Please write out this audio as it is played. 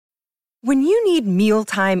When you need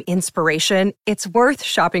mealtime inspiration, it's worth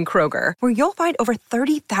shopping Kroger, where you'll find over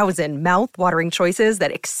 30,000 mouth-watering choices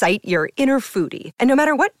that excite your inner foodie. And no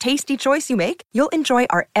matter what tasty choice you make, you'll enjoy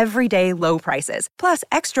our everyday low prices, plus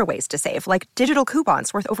extra ways to save, like digital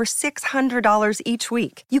coupons worth over $600 each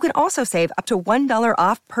week. You can also save up to $1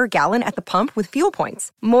 off per gallon at the pump with fuel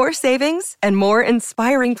points. More savings and more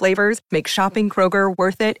inspiring flavors make shopping Kroger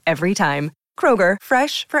worth it every time. Kroger,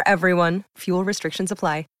 fresh for everyone. Fuel restrictions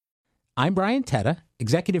apply. I'm Brian Tetta,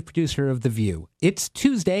 executive producer of The View. It's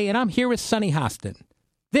Tuesday, and I'm here with Sunny Hostin.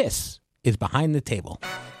 This is Behind the Table.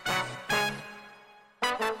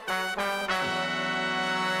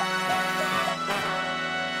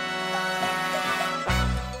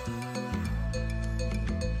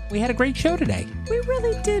 We had a great show today. We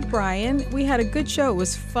really did, Brian. We had a good show. It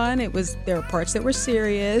was fun. There were parts that were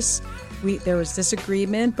serious. There was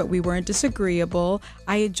disagreement, but we weren't disagreeable.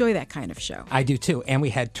 I enjoy that kind of show. I do too. And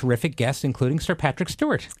we had terrific guests, including Sir Patrick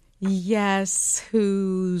Stewart. Yes,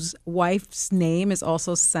 whose wife's name is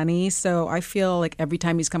also Sunny. So I feel like every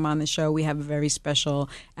time he's come on the show, we have a very special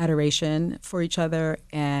adoration for each other.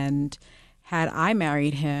 And had I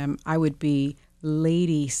married him, I would be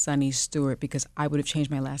Lady Sunny Stewart, because I would have changed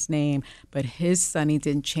my last name, but his Sunny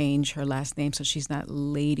didn't change her last name, so she's not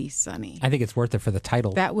Lady Sunny. I think it's worth it for the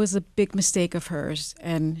title. That was a big mistake of hers,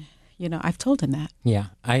 and I've told him that. Yeah,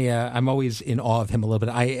 I'm always in awe of him a little bit.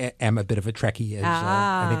 I am a bit of a Trekkie, as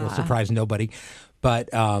I think will surprise nobody. But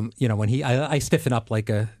when I stiffen up like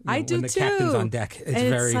when the captain's on deck.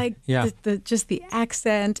 It's like just the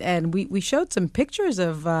accent, and we showed some pictures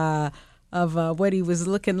of what he was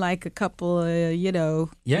looking like a couple, he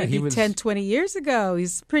was 10, 20 years ago.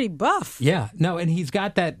 He's pretty buff. Yeah. No, and he's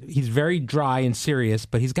got that, he's very dry and serious,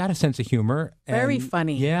 but he's got a sense of humor. Very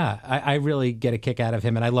funny. Yeah. I really get a kick out of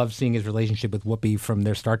him, and I love seeing his relationship with Whoopi from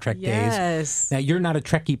their Star Trek days. Yes. Now, you're not a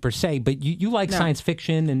Trekkie per se, but you like science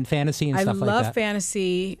fiction and fantasy and stuff like that. I love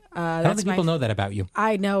fantasy. I don't think people know that about you.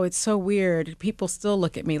 I know. It's so weird. People still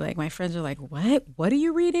look at me like, my friends are like, what? What are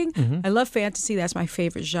you reading? Mm-hmm. I love fantasy. That's my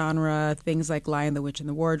favorite genre. Things like Lion, the Witch, and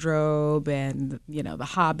the Wardrobe, and The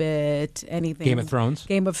Hobbit, anything. Game of Thrones.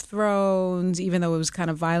 Game of Thrones, even though it was kind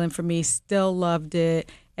of violent for me, still loved it.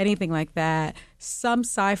 Anything like that. Some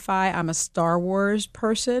sci-fi. I'm a Star Wars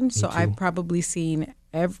person, so I've probably seen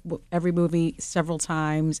every movie several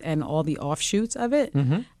times and all the offshoots of it.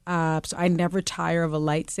 Mm-hmm. So I never tire of a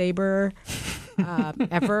lightsaber.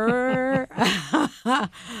 Ever.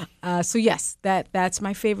 So yes, that's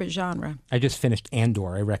my favorite genre. I just finished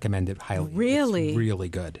Andor. I recommend it highly. Really? It's really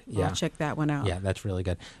good. Yeah. I'll check that one out. Yeah, that's really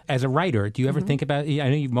good. As a writer, do you ever think about, I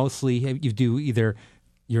know you do either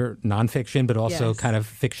your nonfiction, but also kind of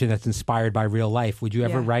fiction that's inspired by real life. Would you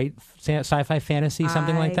ever write sci-fi fantasy,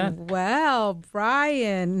 something like that? Well,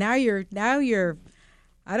 Brian, now you're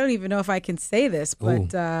I don't even know if I can say this,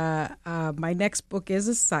 but my next book is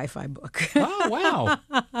a sci-fi book. Oh, wow.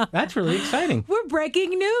 That's really exciting. We're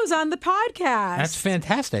breaking news on the podcast. That's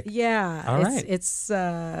fantastic. Yeah. All right. It's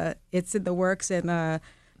in the works, and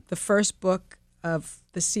the first book of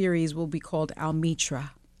the series will be called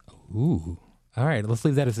Almitra. Ooh. All right, let's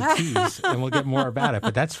leave that as a tease, and we'll get more about it.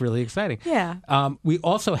 But that's really exciting. Yeah. We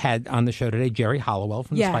also had on the show today Jerry Hollowell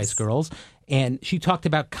from the Spice Girls, and she talked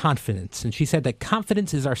about confidence, and she said that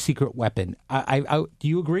confidence is our secret weapon. Do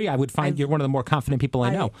you agree? I would find you're one of the more confident people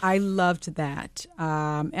I know. I loved that,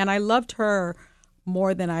 and I loved her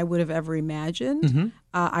more than I would have ever imagined. Mm-hmm.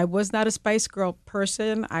 I was not a Spice Girl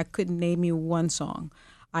person. I couldn't name you one song.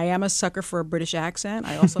 I am a sucker for a British accent.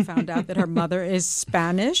 I also found out that her mother is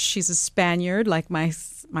Spanish. She's a Spaniard, like my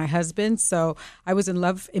husband. So I was in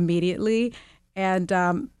love immediately.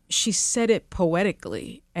 And she said it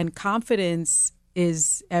poetically. And confidence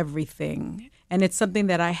is everything. And it's something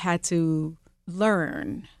that I had to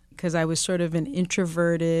learn, because I was sort of an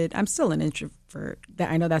introverted. I'm still an introvert.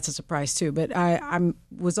 I know that's a surprise too. But I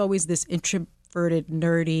was always this introverted,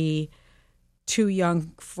 nerdy, too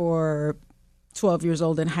young for 12 years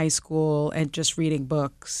old in high school and just reading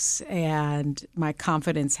books. And my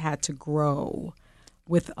confidence had to grow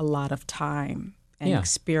with a lot of time and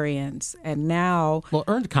experience. And now... Well,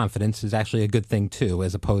 earned confidence is actually a good thing, too,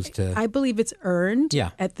 as opposed to... I believe it's earned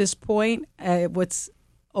at this point. What's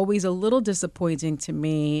always a little disappointing to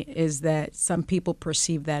me is that some people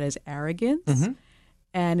perceive that as arrogance. Mm-hmm.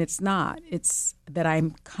 And it's not. It's that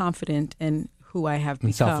I'm confident in who I have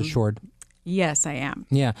become. Self-assured. Yes, I am.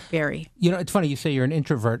 Yeah. Very. It's funny, you say you're an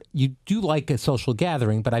introvert. You do like a social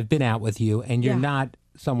gathering, but I've been out with you, and you're not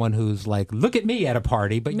someone who's like, look at me at a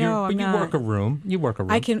party, but you work a room. You work a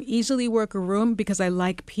room. I can easily work a room because I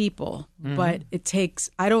like people, but it takes,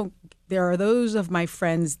 I don't there are those of my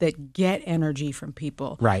friends that get energy from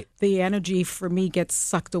people. Right. The energy for me gets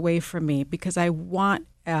sucked away from me because I want,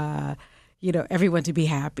 everyone to be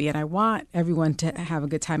happy, and I want everyone to have a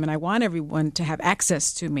good time, and I want everyone to have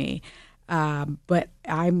access to me. But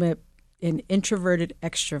I'm an introverted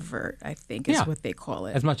extrovert, I think is what they call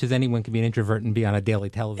it. As much as anyone can be an introvert and be on a daily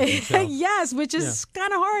television show. Yes, which is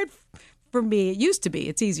kind of hard for me. It used to be.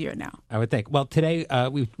 It's easier now. I would think. Well, today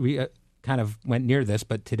we kind of went near this,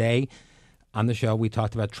 but today on the show we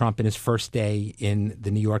talked about Trump in his first day in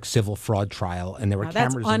the New York civil fraud trial, and there were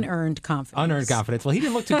cameras. That's unearned confidence. Unearned confidence. Well, he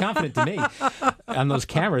didn't look too confident to me on those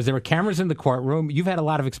cameras. There were cameras in the courtroom. You've had a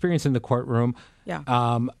lot of experience in the courtroom.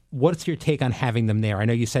 Yeah. What's your take on having them there? I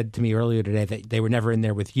know you said to me earlier today that they were never in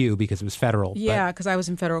there with you because it was federal. Yeah, because I was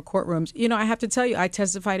in federal courtrooms. I have to tell you, I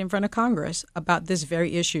testified in front of Congress about this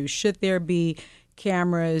very issue. Should there be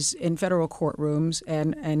cameras in federal courtrooms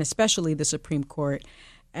and especially the Supreme Court?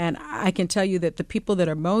 And I can tell you that the people that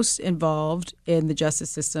are most involved in the justice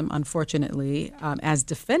system, unfortunately, as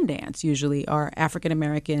defendants usually are African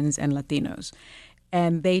Americans and Latinos.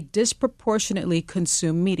 And they disproportionately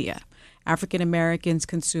consume media. African Americans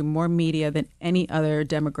consume more media than any other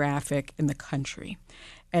demographic in the country.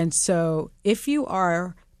 And so if you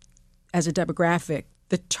are, as a demographic,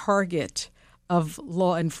 the target of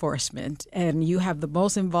law enforcement and you have the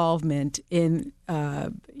most involvement in,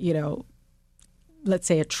 let's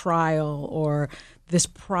say a trial or this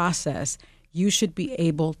process, you should be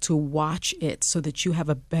able to watch it so that you have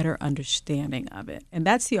a better understanding of it. And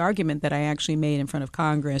that's the argument that I actually made in front of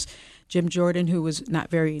Congress. Jim Jordan, who was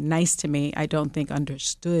not very nice to me, I don't think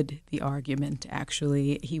understood the argument,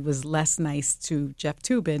 actually. He was less nice to Jeff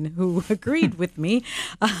Toobin, who agreed with me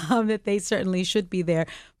that they certainly should be there.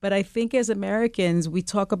 But I think as Americans, we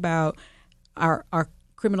talk about our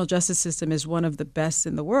criminal justice system is one of the best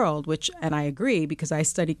in the world, and I agree because I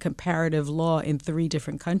studied comparative law in 3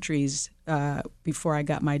 different countries before I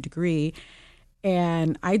got my degree.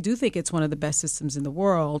 And I do think it's one of the best systems in the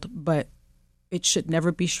world, but it should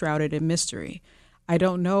never be shrouded in mystery. I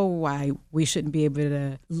don't know why we shouldn't be able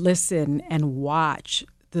to listen and watch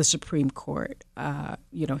the Supreme Court,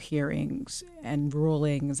 hearings and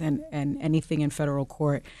rulings and anything in federal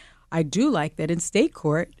court. I do like that in state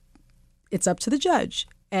court, it's up to the judge.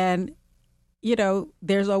 And,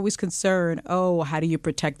 there's always concern, how do you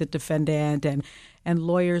protect the defendant? And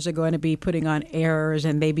lawyers are going to be putting on errors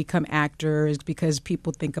and they become actors because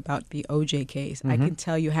people think about the OJ case. Mm-hmm. I can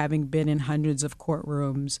tell you, having been in hundreds of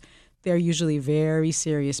courtrooms, they're usually very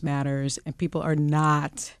serious matters and people are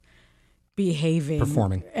not behaving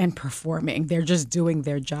performing. They're just doing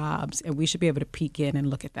their jobs, and we should be able to peek in and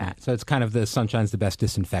look at that. Right. So it's kind of the sunshine's the best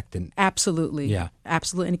disinfectant. Absolutely. Yeah.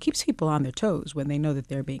 Absolutely. And it keeps people on their toes when they know that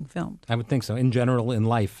they're being filmed. I would think so. In general, in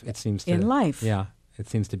life, it seems to. In life. Yeah. It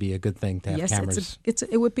seems to be a good thing to have cameras.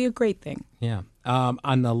 It would be a great thing. Yeah.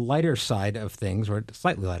 On the lighter side of things, or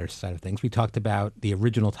slightly lighter side of things, we talked about the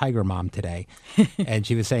original Tiger Mom today. And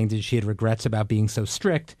she was saying that she had regrets about being so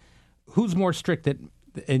strict. Who's more strict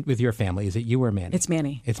with your family? Is it you or Manny? It's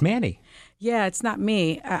Manny. It's Manny. Yeah, it's not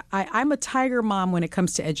me. I'm a Tiger Mom when it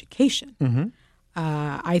comes to education. Mm-hmm.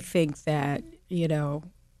 I think that,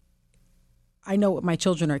 I know what my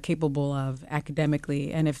children are capable of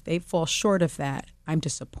academically, and if they fall short of that, I'm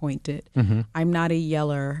disappointed. Mm-hmm. I'm not a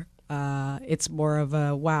yeller. It's more of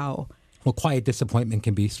a wow. Well, quiet disappointment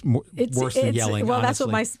can be worse than yelling. Well,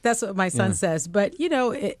 honestly. that's what my son says. But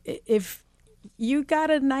if you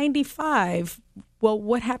got a 95, well,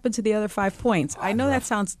 what happened to the other 5 points? I know that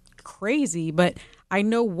sounds crazy, but I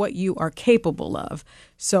know what you are capable of.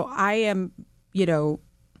 So I am,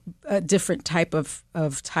 a different type of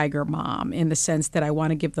Tiger Mom in the sense that I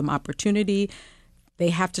want to give them opportunity. They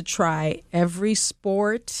have to try every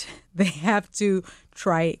sport. They have to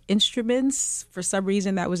try instruments. For some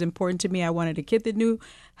reason, that was important to me. I wanted a kid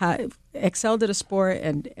that excelled at a sport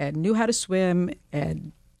and knew how to swim.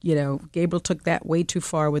 And, Gabriel took that way too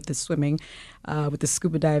far with the swimming, with the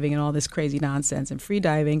scuba diving and all this crazy nonsense and free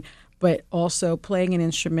diving, but also playing an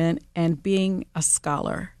instrument and being a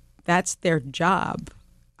scholar. That's their job.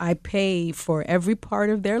 I pay for every part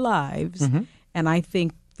of their lives, mm-hmm. and I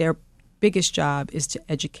think their biggest job is to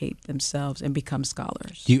educate themselves and become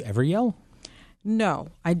scholars. Do you ever yell? No,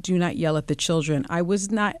 I do not yell at the children. I was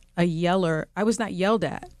not a yeller. I was not yelled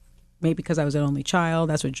at, maybe because I was an only child.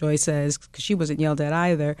 That's what Joy says, because she wasn't yelled at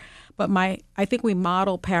either. But I think we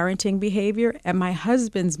model parenting behavior, and my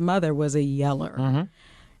husband's mother was a yeller mm-hmm.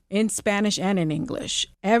 in Spanish and in English.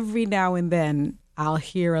 Every now and then, I'll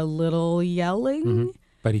hear a little yelling. Mm-hmm.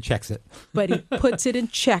 But he checks it. But he puts it in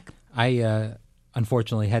check. I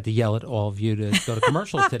unfortunately had to yell at all of you to go to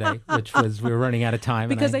commercials today, which was we were running out of time.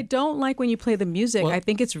 Because I don't like when you play the music. Well, I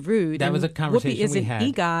think it's rude. That was a conversation Whoopi we had. is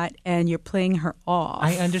an EGOT, and you're playing her off.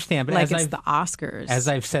 I understand, but like it's the Oscars. As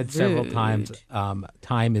I've said several times,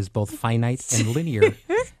 time is both finite and linear,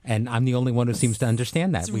 and I'm the only one who seems to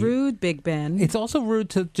understand that. It's rude, Big Ben. It's also rude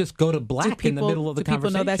to just go to black in the middle of the conversation. Do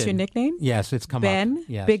people know that's your nickname? Yes, it's come Ben? up.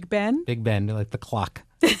 Yes. Big Ben? Big Ben, like the clock.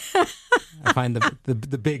 I find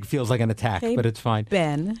the big feels like an attack, but it's fine.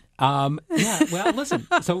 Ben. Yeah, well, listen.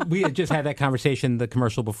 So we had just had that conversation, the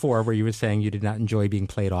commercial before, where you were saying you did not enjoy being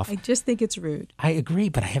played off. I just think it's rude. I agree,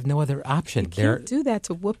 but I have no other option. You can't do that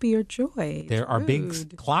to Whoopi or Joy. There are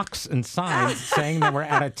big clocks and signs saying that we're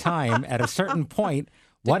out of time at a certain point.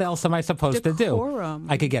 What else am I supposed to do?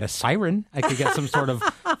 I could get a siren. I could get some sort of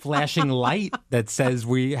flashing light that says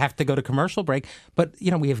we have to go to commercial break. But,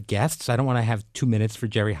 we have guests. I don't want to have 2 minutes for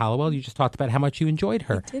Jerry Halliwell. You just talked about how much you enjoyed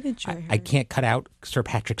her. I did enjoy her. I can't cut out Sir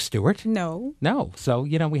Patrick Stewart. No. So,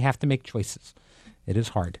 we have to make choices. It is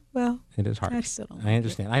hard. Well, it is hard. I still don't I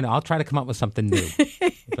understand. I know. I'll try to come up with something new.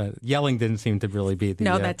 But yelling didn't seem to really be the...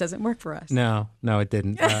 No, that doesn't work for us. No, it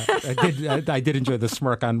didn't. I did enjoy the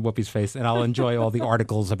smirk on Whoopi's face, and I'll enjoy all the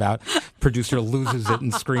articles about producer loses it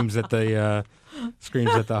and screams at the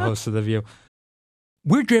host of The View.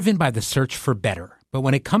 We're driven by the search for better. But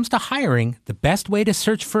when it comes to hiring, the best way to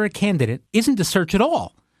search for a candidate isn't to search at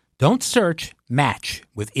all. Don't search, match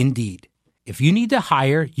with Indeed. If you need to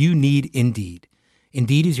hire, you need Indeed.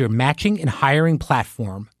 Indeed is your matching and hiring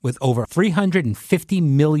platform with over 350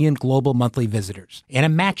 million global monthly visitors and a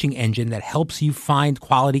matching engine that helps you find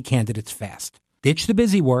quality candidates fast. Ditch the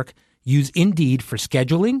busy work. Use Indeed for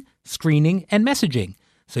scheduling, screening, and messaging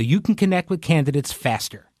so you can connect with candidates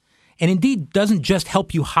faster. And Indeed doesn't just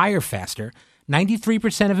help you hire faster.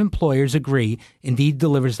 93% of employers agree Indeed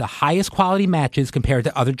delivers the highest quality matches compared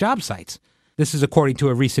to other job sites. This is according to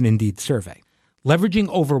a recent Indeed survey. Leveraging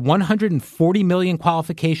over 140 million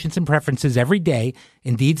qualifications and preferences every day,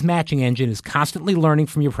 Indeed's matching engine is constantly learning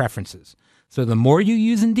from your preferences. So the more you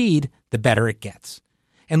use Indeed, the better it gets.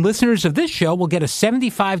 And listeners of this show will get a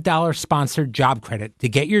 $75 sponsored job credit to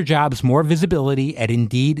get your jobs more visibility at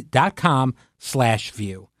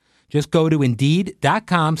Indeed.com/view. Just go to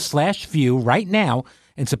Indeed.com/view right now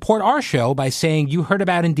and support our show by saying you heard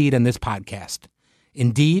about Indeed on this podcast.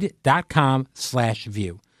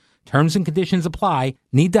 Indeed.com/view. Terms and conditions apply.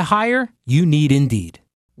 Need to hire? You need Indeed.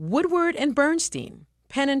 Woodward and Bernstein,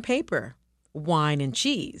 pen and paper, wine and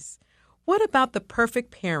cheese. What about the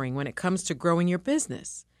perfect pairing when it comes to growing your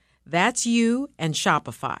business? That's you and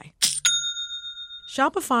Shopify.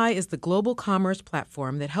 Shopify is the global commerce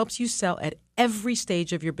platform that helps you sell at every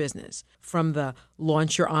stage of your business, from the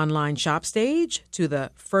launch your online shop stage to the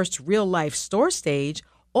first real-life store stage,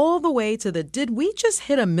 all the way to the did we just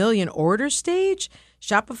hit 1 million orders stage?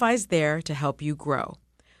 Shopify's there to help you grow.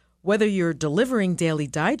 Whether you're delivering daily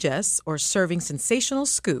digests or serving sensational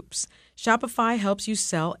scoops, Shopify helps you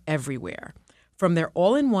sell everywhere. From their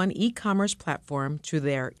all-in-one e-commerce platform to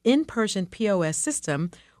their in-person POS system,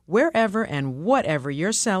 wherever and whatever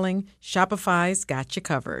you're selling, Shopify's got you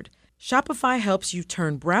covered. Shopify helps you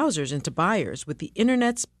turn browsers into buyers with the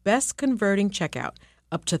internet's best converting checkout,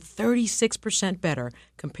 up to 36% better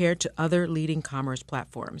compared to other leading commerce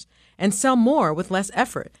platforms. And sell more with less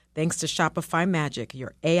effort thanks to Shopify Magic,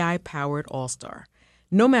 your AI-powered all-star.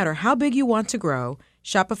 No matter how big you want to grow,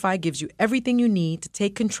 Shopify gives you everything you need to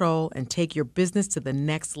take control and take your business to the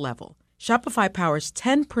next level. Shopify powers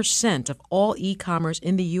 10% of all e-commerce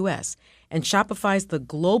in the U.S., and Shopify's the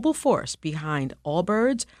global force behind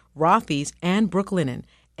Allbirds, Rothy's, and Brooklinen,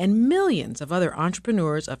 and millions of other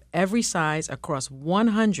entrepreneurs of every size across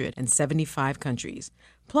 175 countries.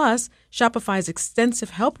 Plus, Shopify's extensive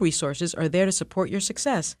help resources are there to support your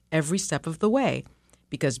success every step of the way.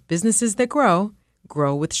 Because businesses that grow,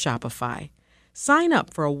 grow with Shopify. Sign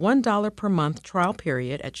up for a $1 per month trial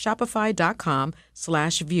period at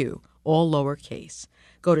shopify.com/view, all lowercase.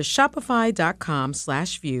 Go to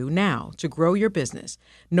shopify.com/view now to grow your business,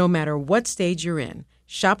 no matter what stage you're in.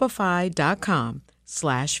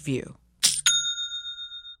 Shopify.com/view.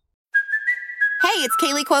 Hey, it's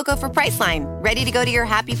Kaylee Cuoco for Priceline. Ready to go to your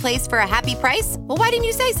happy place for a happy price? Well, why didn't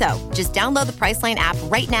you say so? Just download the Priceline app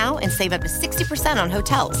right now and save up to 60% on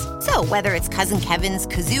hotels. So whether it's Cousin Kevin's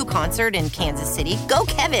Kazoo Concert in Kansas City, go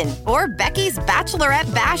Kevin, or Becky's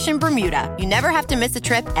Bachelorette Bash in Bermuda, you never have to miss a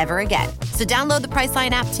trip ever again. So download the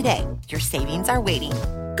Priceline app today. Your savings are waiting.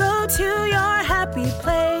 Go to your happy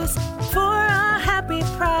place for a happy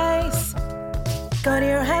price. Go to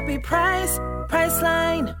your happy price,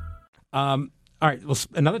 Priceline. All right. Well,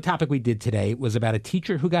 another topic we did today was about a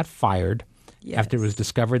teacher who got fired after it was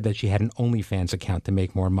discovered that she had an OnlyFans account to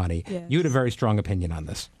make more money. Yes. You had a very strong opinion on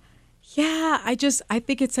this. Yeah, I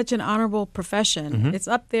think it's such an honorable profession. It's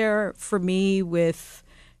up there for me with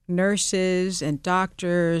nurses and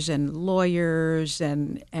doctors and lawyers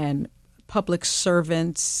and public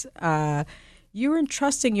servants. You're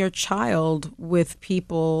entrusting your child with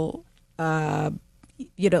people, that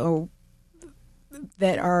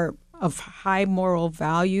are of high moral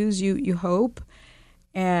values, you hope,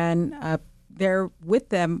 and they're with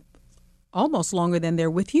them almost longer than they're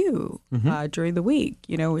with you during the week.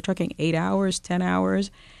 We're talking 8 hours, 10 hours.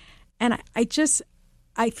 And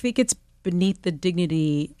I think it's beneath the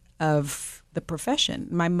dignity of the profession.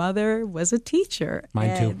 My mother was a teacher.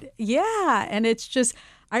 Mine too. Yeah. And it's just,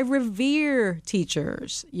 I revere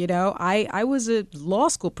teachers. I was a law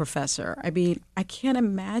school professor. I mean, I can't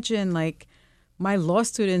imagine my law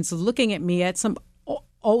students looking at me at some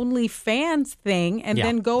OnlyFans thing and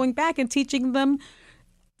then going back and teaching them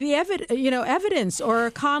the evidence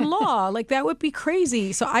or con law. That would be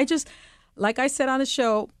crazy. So I just, like I said on the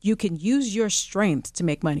show, you can use your strength to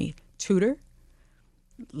make money. Tutor.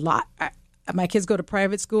 My kids go to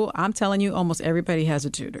private school. I'm telling you, almost everybody has a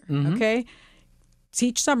tutor. Okay.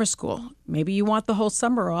 Teach summer school. Maybe you want the whole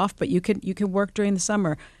summer off, but you can work during the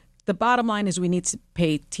summer. The bottom line is we need to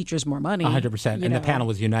pay teachers more money. 100%. And the panel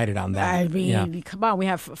was united on that. I mean, come on. We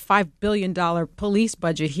have a $5 billion police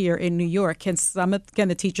budget here in New York. Can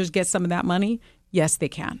the teachers get some of that money? Yes, they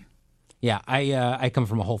can. Yeah, I come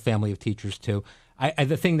from a whole family of teachers, too.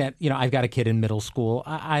 The thing that, I've got a kid in middle school.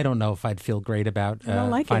 I don't know if I'd feel great about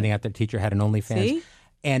finding out their teacher had an OnlyFans. See?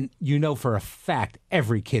 And for a fact,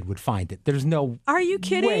 every kid would find it. There's no Are you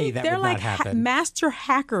kidding? way that they're would not happen. Master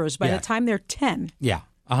hackers by the time they're 10. Yeah.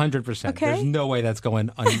 100%. Okay. There's no way that's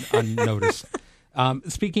going unnoticed.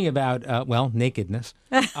 Speaking about, nakedness,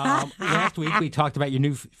 last week we talked about your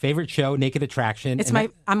new favorite show, Naked Attraction.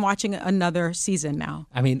 I'm watching another season now.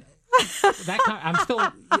 I mean,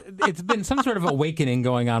 it's been some sort of awakening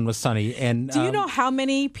going on with Sunny. And do you know how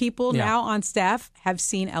many people now on staff have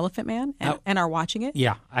seen Elephant Man and are watching it?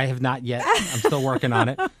 Yeah, I have not yet. I'm still working on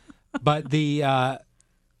it. But the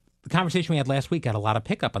conversation we had last week got a lot of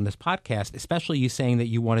pickup on this podcast, especially you saying that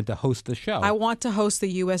you wanted to host the show. I want to host the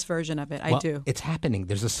U.S. version of it. I do. It's happening.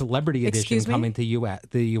 There's a celebrity edition coming to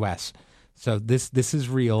the U.S. So this is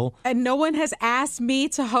real. And no one has asked me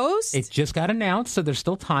to host? It just got announced, so there's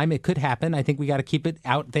still time. It could happen. I think we got to keep it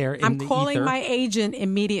out there in the ether. I'm calling my agent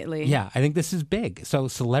immediately. Yeah, I think this is big. So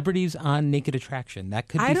celebrities on Naked Attraction, that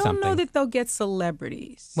could be something. I don't know that they'll get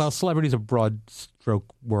celebrities. Well, celebrity's a broad stroke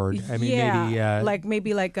word. I mean,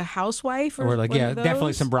 maybe like a housewife or like,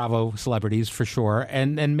 definitely some Bravo celebrities for sure.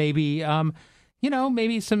 And maybe,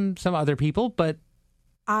 maybe some other people, but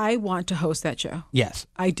I want to host that show. Yes.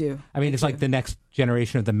 I do. I mean, it's like the next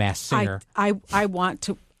generation of the Masked Singer. I want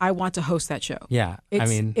to host that show. Yeah.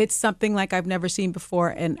 It's something like I've never seen before,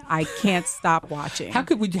 and I can't stop watching.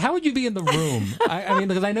 How would you be in the room? I mean,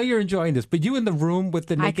 because I know you're enjoying this, but you in the room with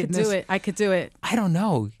the nakedness? I could do it. I don't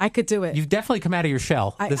know. I could do it. You've definitely come out of your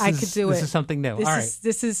shell. I could do it. This is something new.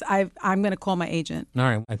 I'm going to call my agent. All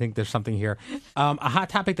right. I think there's something here. A hot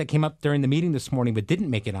topic that came up during the meeting this morning but didn't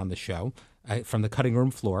make it on the show from the cutting room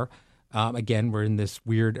floor. Again, we're in this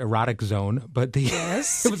weird erotic zone, but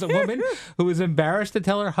it was a woman who was embarrassed to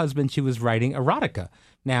tell her husband she was writing erotica.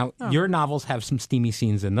 Now, your novels have some steamy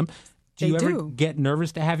scenes in them. Do you ever get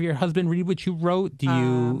nervous to have your husband read what you wrote?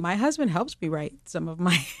 My husband helps me write some of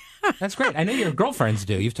my... That's great. I know your girlfriends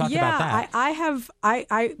do. You've talked about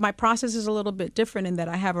that. My process is a little bit different in that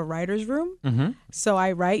I have a writer's room. Mm-hmm. So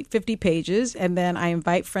I write 50 pages, and then I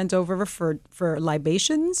invite friends over for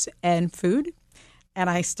libations and food. And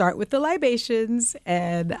I start with the libations,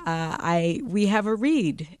 and we have a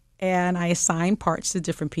read, and I assign parts to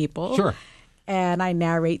different people. Sure. And I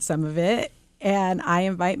narrate some of it, and I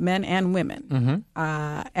invite men and women.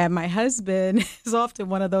 Mm-hmm. And my husband is often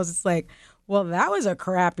one of those. It's like, well, that was a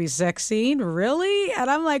crappy sex scene, really? And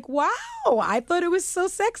I'm like, wow, I thought it was so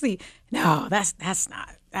sexy. No, that's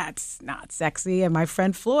not sexy. And my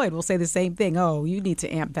friend Floyd will say the same thing. Oh, you need to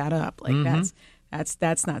amp that up. Like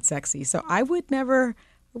that's not sexy. So I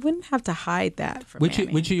wouldn't have to hide that from Which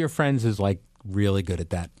of your friends is like really good at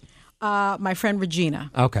that? My friend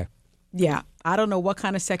Regina. Okay. Yeah. I don't know what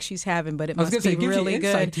kind of sex she's having, but it must be really good. It gives you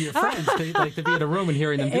insight to your friends to be in a room and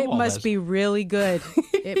hearing them do all this. It must be really good.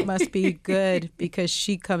 It must be good because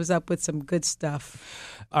she comes up with some good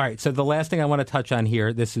stuff. All right. So the last thing I want to touch on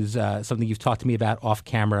here, this is something you've talked to me about off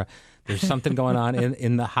camera. There's something going on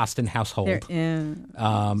in the Hostin household.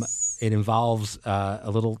 It involves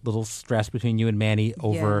a little stress between you and Manny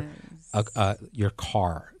over your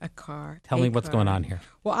car. A car. Tell me what's going on here.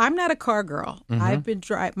 Well, I'm not a car girl. I've been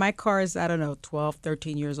my car is, I don't know, 12,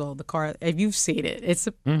 13 years old. The car, if you've seen it, it's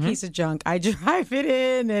a piece of junk. I drive it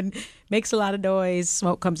in and makes a lot of noise.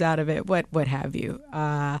 Smoke comes out of it, what have you.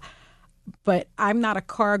 But I'm not a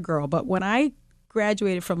car girl. But when I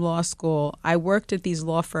graduated from law school, I worked at these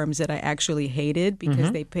law firms that I actually hated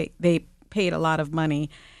because they paid a lot of money.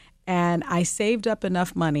 And I saved up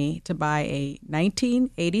enough money to buy a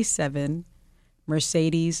 1987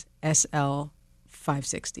 Mercedes SL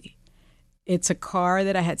 560. It's a car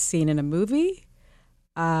that I had seen in a movie.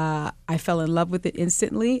 I fell in love with it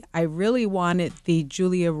instantly. I really wanted the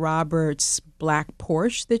Julia Roberts black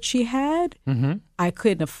Porsche that she had. I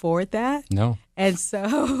couldn't afford that. No. And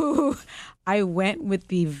so I went with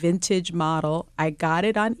the vintage model. I got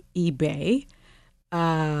it on eBay,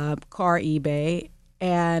 car eBay.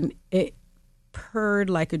 And it purred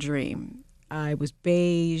like a dream. It was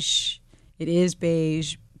beige. It is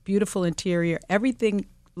beige. Beautiful interior. Everything,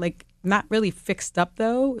 like, not really fixed up,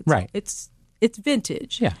 though. It's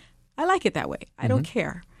vintage. Yeah. I like it that way. I don't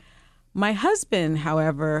care. My husband,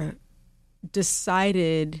 however,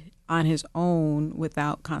 decided on his own,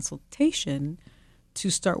 without consultation, to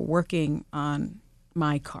start working on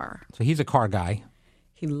my car. So he's a car guy.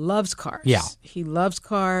 He loves cars. Yeah. He loves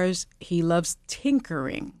cars. He loves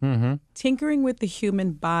tinkering. Tinkering with the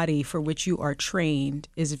human body for which you are trained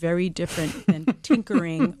is very different than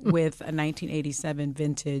tinkering with a 1987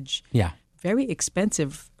 vintage, very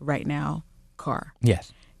expensive right now, car.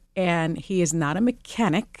 Yes. And he is not a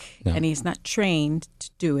mechanic, and he's not trained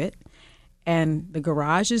to do it. And the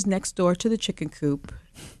garage is next door to the chicken coop.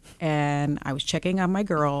 And I was checking on my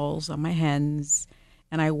girls, on my hens,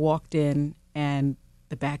 and I walked in, and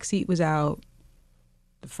the back seat was out,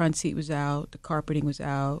 the front seat was out, the carpeting was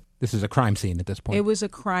out. This is a crime scene at this point. It was a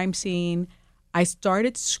crime scene. I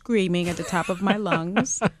started screaming at the top of my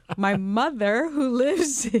lungs. My mother, who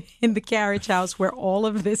lives in the carriage house where all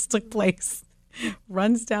of this took place,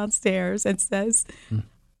 runs downstairs and says,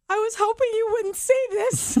 I was hoping you wouldn't say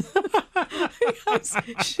this. Because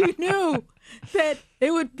she knew that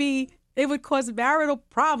it would cause marital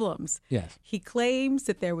problems. Yes. He claims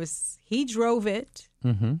that he drove it,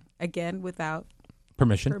 again, without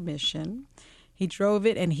permission. He drove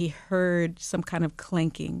it and he heard some kind of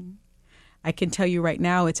clanking. I can tell you right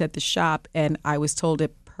now it's at the shop, and I was told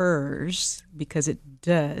it purrs because it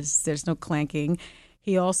does. There's no clanking.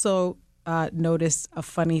 He also noticed a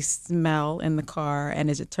funny smell in the car, and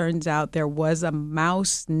as it turns out, there was a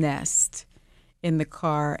mouse nest in the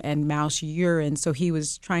car and mouse urine. So he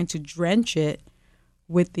was trying to drench it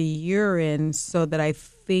with the urine so that I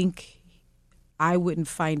think I wouldn't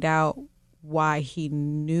find out why he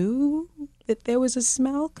knew that there was a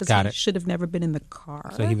smell, because he should have never been in the car.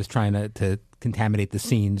 So he was trying to contaminate the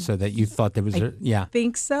scene so that you thought there was I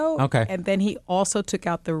think so. Okay. And then he also took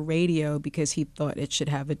out the radio because he thought it should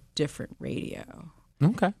have a different radio.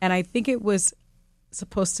 Okay. And I think it was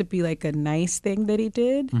supposed to be like a nice thing that he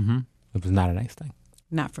did. It was not a nice thing.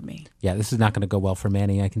 Not for me. Yeah, this is not going to go well for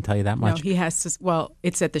Manny, I can tell you that much. No, he has to, well,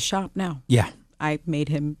 it's at the shop now. Yeah. I made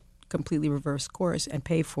him completely reverse course and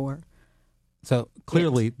pay for So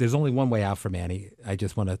clearly, there's only one way out for Manny. I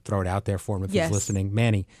just want to throw it out there for him if he's listening.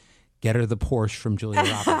 Manny, get her the Porsche from Julia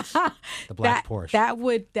Roberts, the black Porsche. That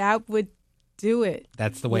would do it.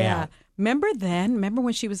 That's the way out. Remember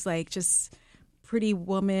when she was like just pretty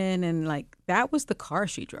woman, and like that was the car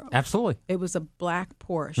she drove. Absolutely. It was a black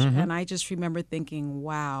Porsche, and I just remember thinking,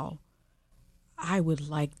 wow, I would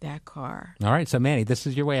like that car. All right, so Manny, this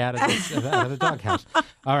is your way out of the doghouse.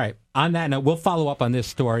 All right, on that note, we'll follow up on this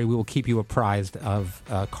story. We will keep you apprised of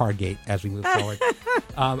Cargate as we move forward.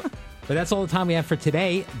 But that's all the time we have for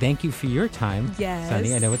today. Thank you for your time,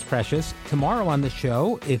 Sunny. I know it's precious. Tomorrow on the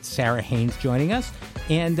show, it's Sarah Haynes joining us.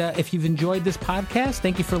 And if you've enjoyed this podcast,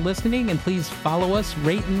 thank you for listening. And please follow us,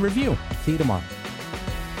 rate, and review. See you tomorrow.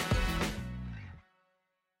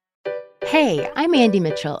 Hey, I'm Andy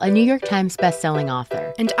Mitchell, a New York Times bestselling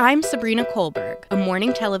author. And I'm Sabrina Kohlberg, a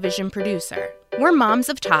morning television producer. We're moms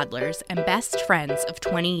of toddlers and best friends of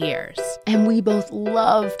 20 years. And we both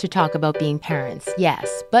love to talk about being parents,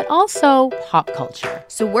 yes, but also pop culture.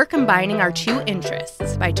 So we're combining our two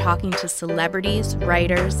interests by talking to celebrities,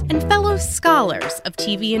 writers, and fellow scholars of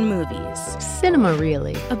TV and movies. Cinema,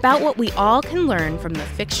 really. About what we all can learn from the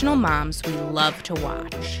fictional moms we love to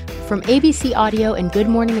watch. From ABC Audio and Good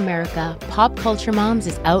Morning America, Pop Culture Moms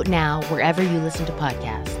is out now wherever you listen to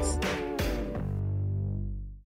podcasts.